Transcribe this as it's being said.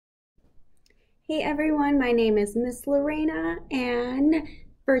Hey everyone, my name is Miss Lorena, and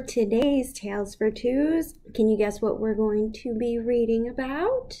for today's Tales for Twos, can you guess what we're going to be reading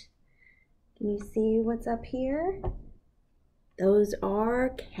about? Can you see what's up here? Those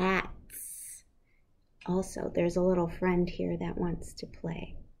are cats. Also, there's a little friend here that wants to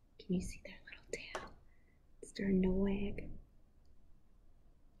play. Can you see their little tail? It's starting to wag.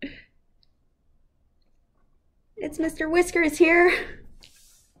 It's Mr. Whiskers here.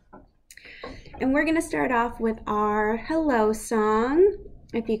 And we're going to start off with our hello song.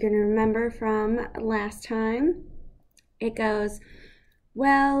 If you can remember from last time, it goes,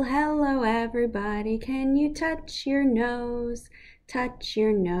 well, hello everybody, can you touch your nose? Touch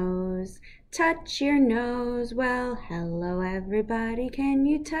your nose, touch your nose. Well, hello everybody, can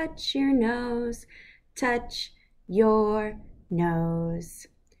you touch your nose? Touch your nose.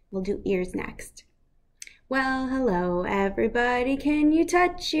 We'll do ears next. Well, hello everybody, can you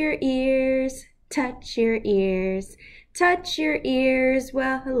touch your ears? Touch your ears, touch your ears.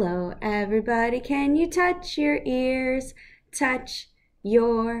 Well, hello everybody, can you touch your ears? Touch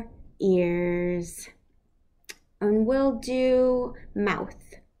your ears. And we'll do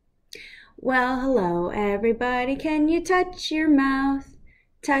mouth. Well, hello everybody, can you touch your mouth?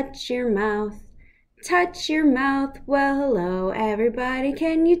 Touch your mouth, touch your mouth. Well, hello everybody,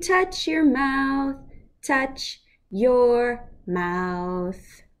 can you touch your mouth? Touch your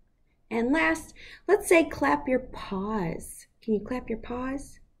mouth. And last, let's say clap your paws. Can you clap your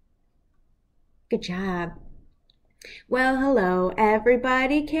paws? Good job. Well, hello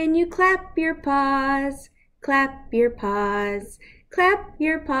everybody, can you clap your paws? Clap your paws, clap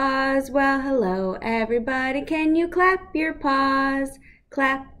your paws. Well, hello everybody, can you clap your paws?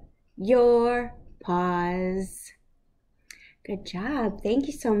 Clap your paws. Good job. Thank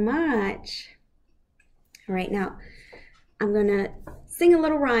you so much. All right, now I'm gonna sing a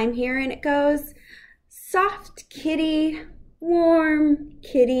little rhyme here, and it goes, soft kitty, warm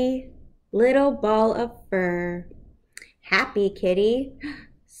kitty, little ball of fur. Happy kitty,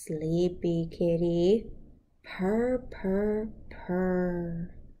 sleepy kitty, purr, purr,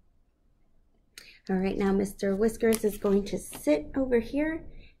 purr. All right, now Mr. Whiskers is going to sit over here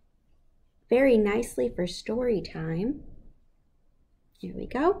very nicely for story time. Here we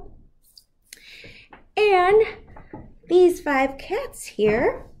go. And these 5 cats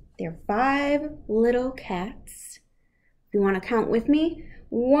here, they're 5 little cats. If you want to count with me,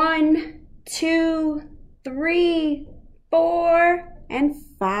 1, 2, 3, 4, and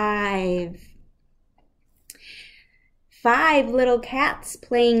 5. 5 little cats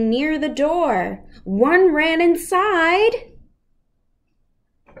playing near the door. 1 ran inside,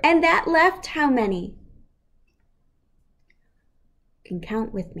 and that left how many? You can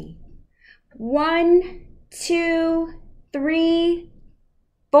count with me. 1, 2, 3,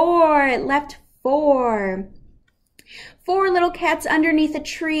 4. It left 4. 4 little cats underneath a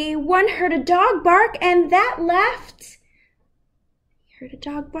tree. 1 heard a dog bark, and that left. You heard a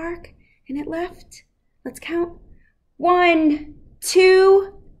dog bark, and it left. Let's count. 1,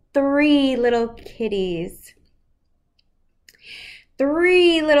 2, 3 little kitties.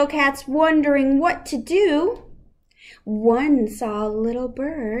 3 little cats wondering what to do. 1 saw a little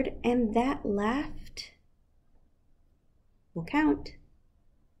bird, and that left. We'll count.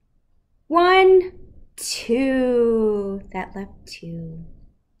 1, 2. That left 2.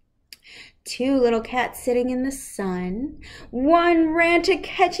 2 little cats sitting in the sun. 1 ran to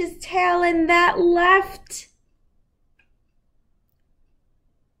catch his tail, and that left.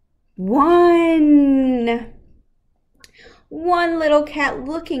 1. 1 little cat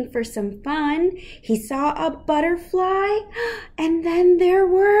looking for some fun. He saw a butterfly, and then there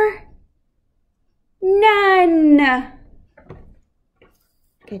were none.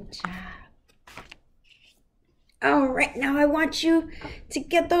 Good job. All right, now I want you to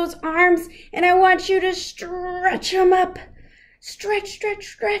get those arms, and I want you to stretch them up. Stretch, stretch,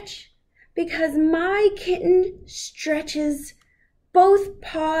 stretch, because my kitten stretches both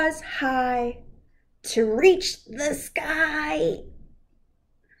paws high to reach the sky.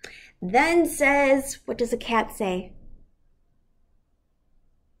 Then says, what does a cat say?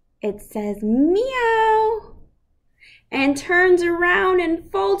 It says meow, and turns around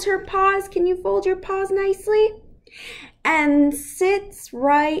and folds her paws. Can you fold your paws nicely? And sits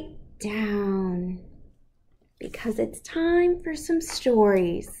right down, because it's time for some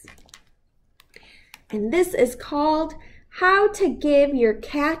stories. And this is called How to Give Your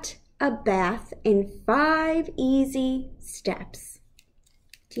Cat a Bath in 5 Easy Steps.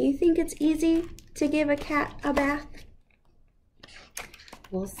 Do you think it's easy to give a cat a bath?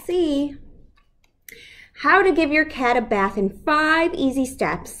 We'll see. How to give your cat a bath in 5 easy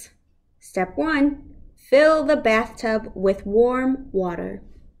steps. Step 1, fill the bathtub with warm water.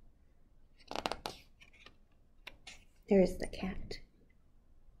 There's the cat.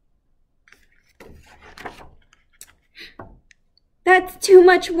 That's too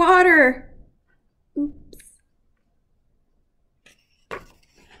much water. Oops.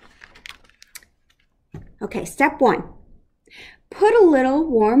 Okay, step 1. Put a little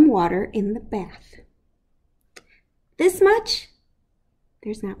warm water in the bath. This much?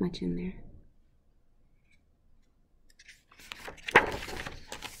 There's not much in there.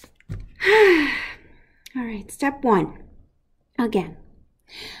 All right, step 1. Again,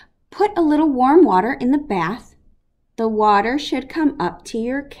 put a little warm water in the bath. The water should come up to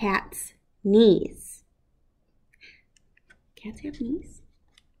your cat's knees. Cats have knees?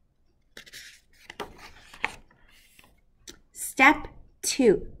 Step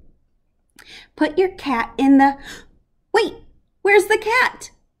 2. Put your cat in the... Wait, where's the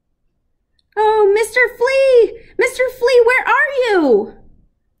cat? Oh, Mr. Flea! Mr. Flea, where are you?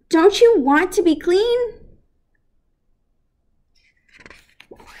 Don't you want to be clean?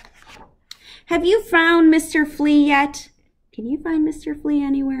 Have you found Mr. Flea yet? Can you find Mr. Flea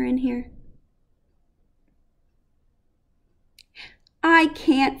anywhere in here? I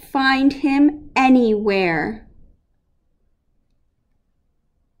can't find him anywhere.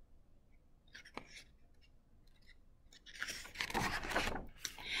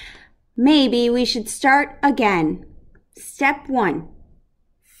 Maybe we should start again. Step 1.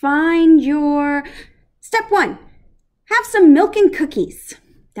 Step 1. Have some milk and cookies.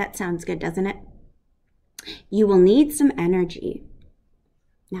 That sounds good, doesn't it? You will need some energy.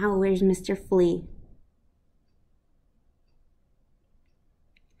 Now, where's Mr. Flea?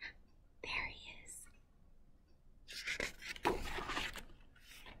 There he is.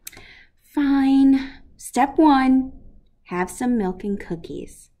 Fine. Step 1. Have some milk and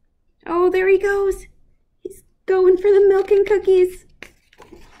cookies. Oh, there he goes. He's going for the milk and cookies.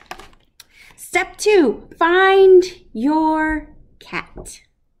 Step 2. Find your cat.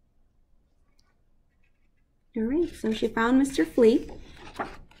 All right, so she found Mr. Flea.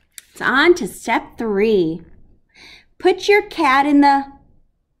 It's on to step 3. Put your cat in the...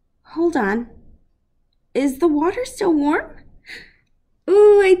 Hold on. Is the water still warm?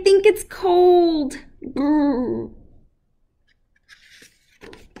 Ooh, I think it's cold. Brr.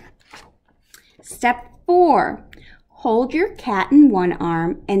 Step 4. Hold your cat in one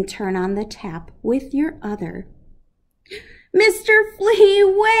arm and turn on the tap with your other. Mr. Flea,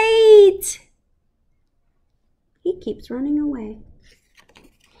 wait! He keeps running away.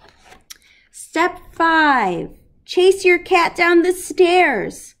 Step 5. Chase your cat down the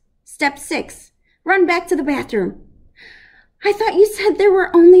stairs. Step 6. Run back to the bathroom. I thought you said there were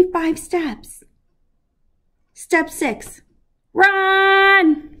only 5 steps. Step 6.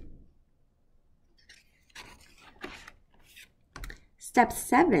 Run! Step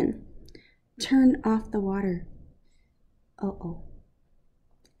 7. Turn off the water. Uh-oh.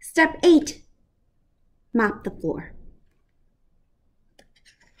 Step 8. Mop the floor.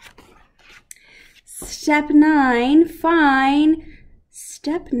 Step 9. Fine.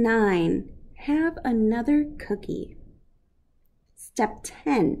 Step 9. Have another cookie. Step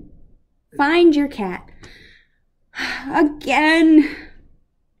 10. Find your cat. Again.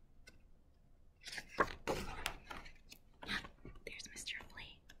 There's Mr.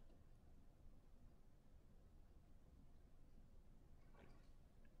 Flea.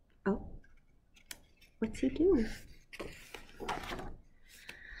 Oh. What's he doing?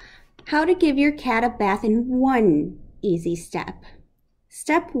 How to give your cat a bath in 1 easy step.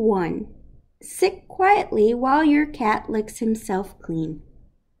 Step 1. Sit quietly while your cat licks himself clean.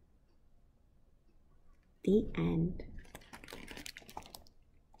 The end.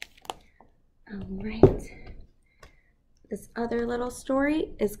 All right. This other little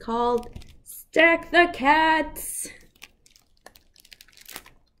story is called Stack the Cats.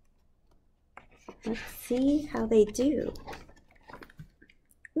 Let's see how they do.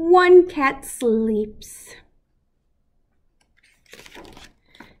 1 cat sleeps.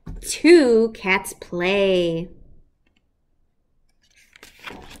 2 cats play.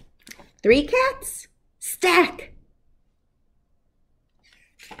 3 cats stack.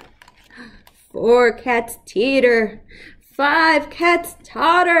 4 cats teeter. 5 cats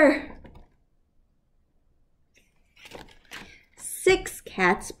totter. 6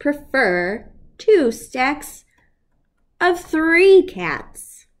 cats prefer 2 stacks of 3 cats.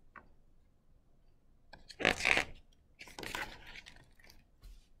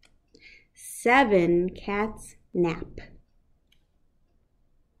 7 cats nap.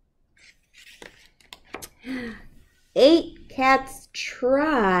 8 cats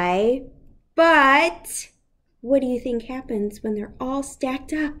try But what do you think happens when they're all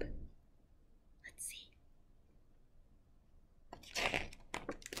stacked up? Let's see.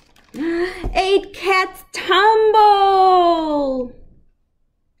 8 cats tumble.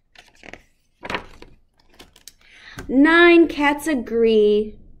 9 cats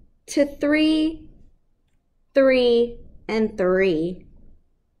agree to 3, 3, and 3.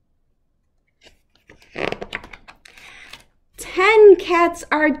 10 cats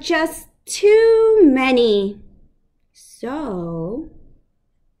are just too many. So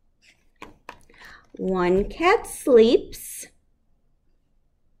 1 cat sleeps.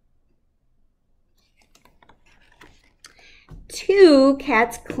 2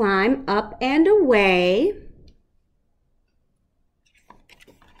 cats climb up and away.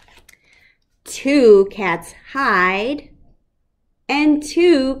 2 cats hide. And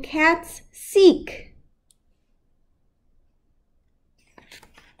 2 cats seek.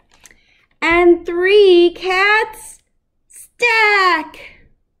 And 3 cats stack.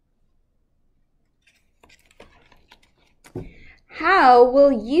 How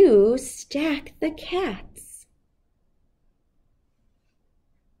will you stack the cats?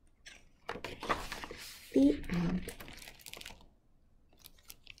 The end.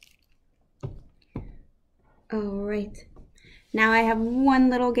 All right. Now I have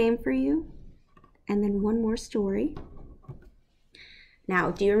one little game for you and then one more story. Now,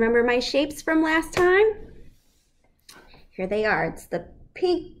 do you remember my shapes from last time? Here they are. It's the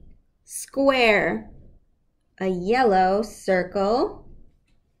pink square, a yellow circle,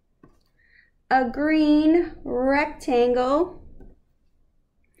 a green rectangle,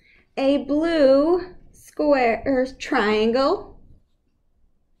 a blue square or triangle,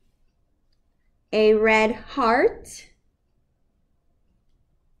 a red heart,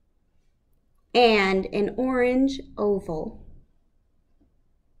 and an orange oval.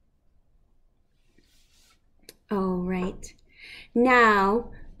 All right.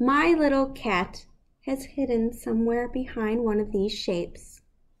 Now, my little cat has hidden somewhere behind one of these shapes.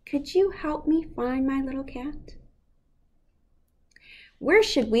 Could you help me find my little cat? Where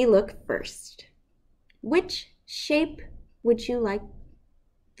should we look first? Which shape would you like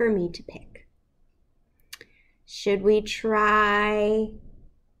for me to pick? Should we try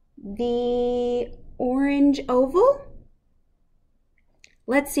the orange oval?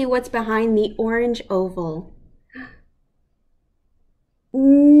 Let's see what's behind the orange oval.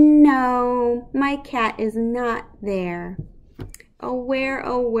 No, my cat is not there. Oh,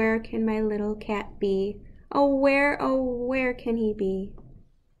 where can my little cat be? Oh, where can he be?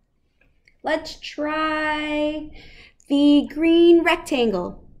 Let's try the green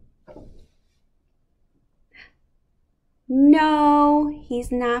rectangle. No, he's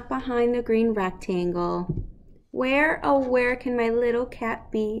not behind the green rectangle. Where can my little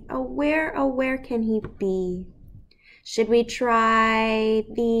cat be? Oh, where can he be? Should we try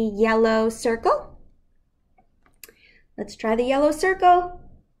the yellow circle? Let's try the yellow circle.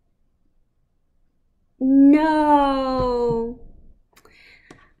 No.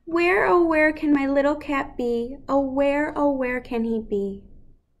 Where can my little cat be? Oh, where can he be?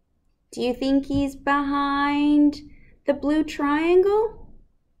 Do you think he's behind the blue triangle?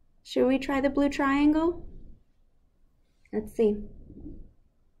 Should we try the blue triangle? Let's see.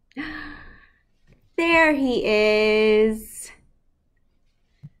 There he is.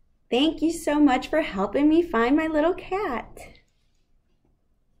 Thank you so much for helping me find my little cat.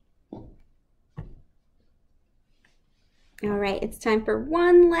 All right, it's time for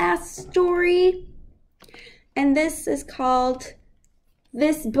one last story. And this is called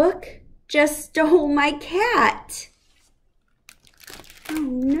This Book Just Stole My Cat. Oh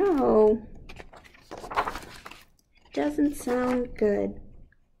no. Doesn't sound good.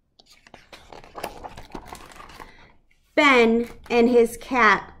 Ben and his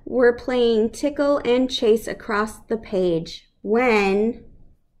cat were playing tickle and chase across the page when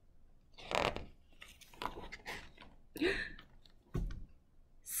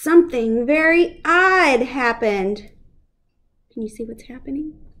something very odd happened. Can you see what's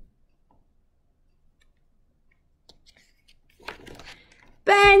happening?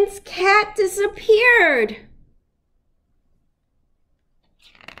 Ben's cat disappeared.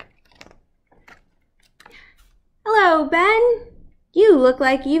 Hello, Ben. You look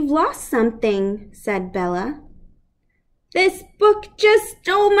like you've lost something, said Bella. This book just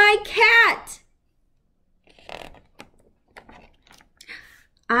stole my cat.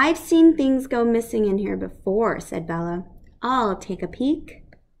 I've seen things go missing in here before, said Bella. I'll take a peek.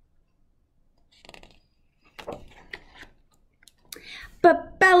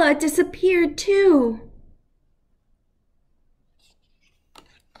 But Bella disappeared too.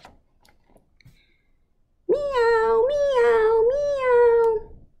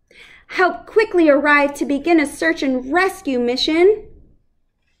 quickly arrived to begin a search and rescue mission,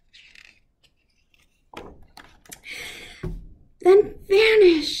 then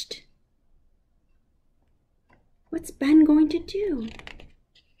vanished. What's Ben going to do?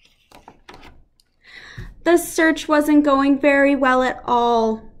 The search wasn't going very well at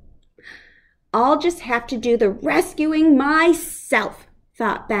all. I'll just have to do the rescuing myself,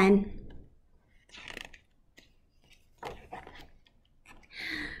 thought Ben.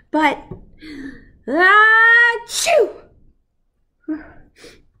 But, achoo!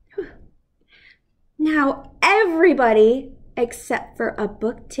 Now everybody, except for a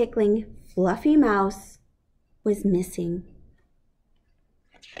book-tickling fluffy mouse, was missing.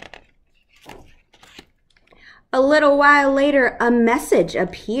 A little while later, a message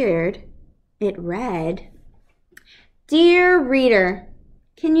appeared. It read, "Dear reader,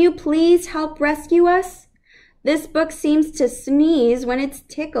 can you please help rescue us? This book seems to sneeze when it's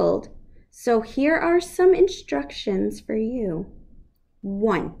tickled, so here are some instructions for you.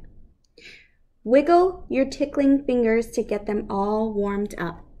 1. Wiggle your tickling fingers to get them all warmed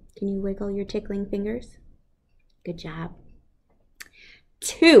up." Can you wiggle your tickling fingers? Good job.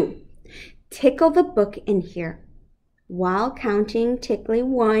 2. Tickle the book in here while counting tickly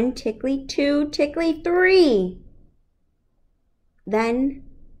 1, tickly 2, tickly 3. Then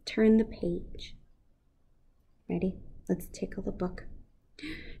turn the page. Ready? Let's tickle the book.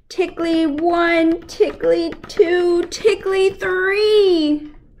 Tickly 1, tickly 2, tickly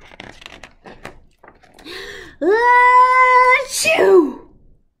 3. Achoo!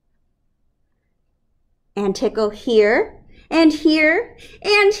 And tickle here, and here,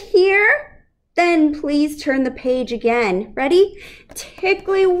 and here. Then please turn the page again. Ready?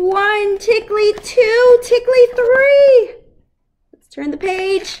 Tickly 1, tickly 2, tickly 3. Let's turn the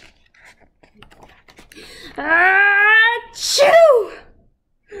page. Achoo!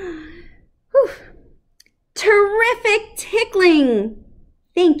 Whew. Terrific tickling.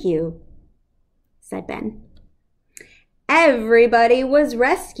 Thank you, said Ben. Everybody was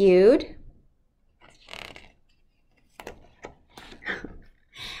rescued.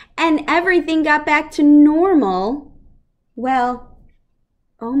 And everything got back to normal. Well,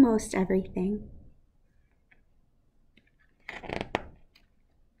 almost everything.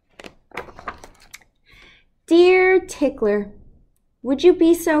 Dear Tickler, would you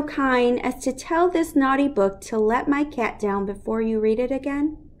be so kind as to tell this naughty book to let my cat down before you read it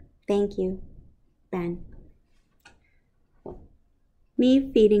again? Thank you, Ben.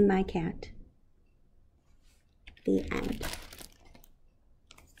 Me feeding my cat. The end.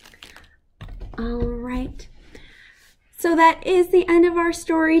 All right. So that is the end of our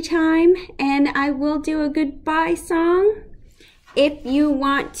story time, and I will do a goodbye song. If you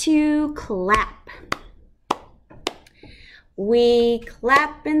want to clap. We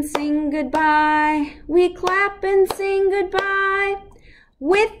clap and sing goodbye. We clap and sing goodbye.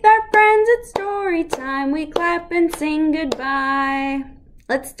 With our friends at story time, we clap and sing goodbye.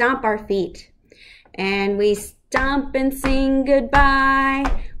 Let's stomp our feet. And we stomp and sing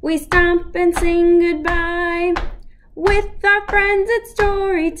goodbye. We stomp and sing goodbye. With our friends at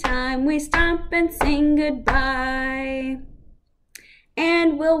story time, we stomp and sing goodbye.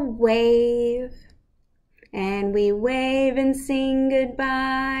 And we'll wave. And we wave and sing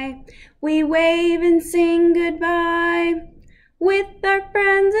goodbye. We wave and sing goodbye. With our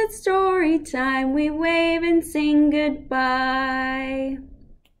friends at story time, we wave and sing goodbye.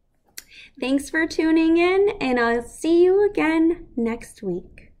 Thanks for tuning in, and I'll see you again next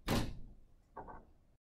week.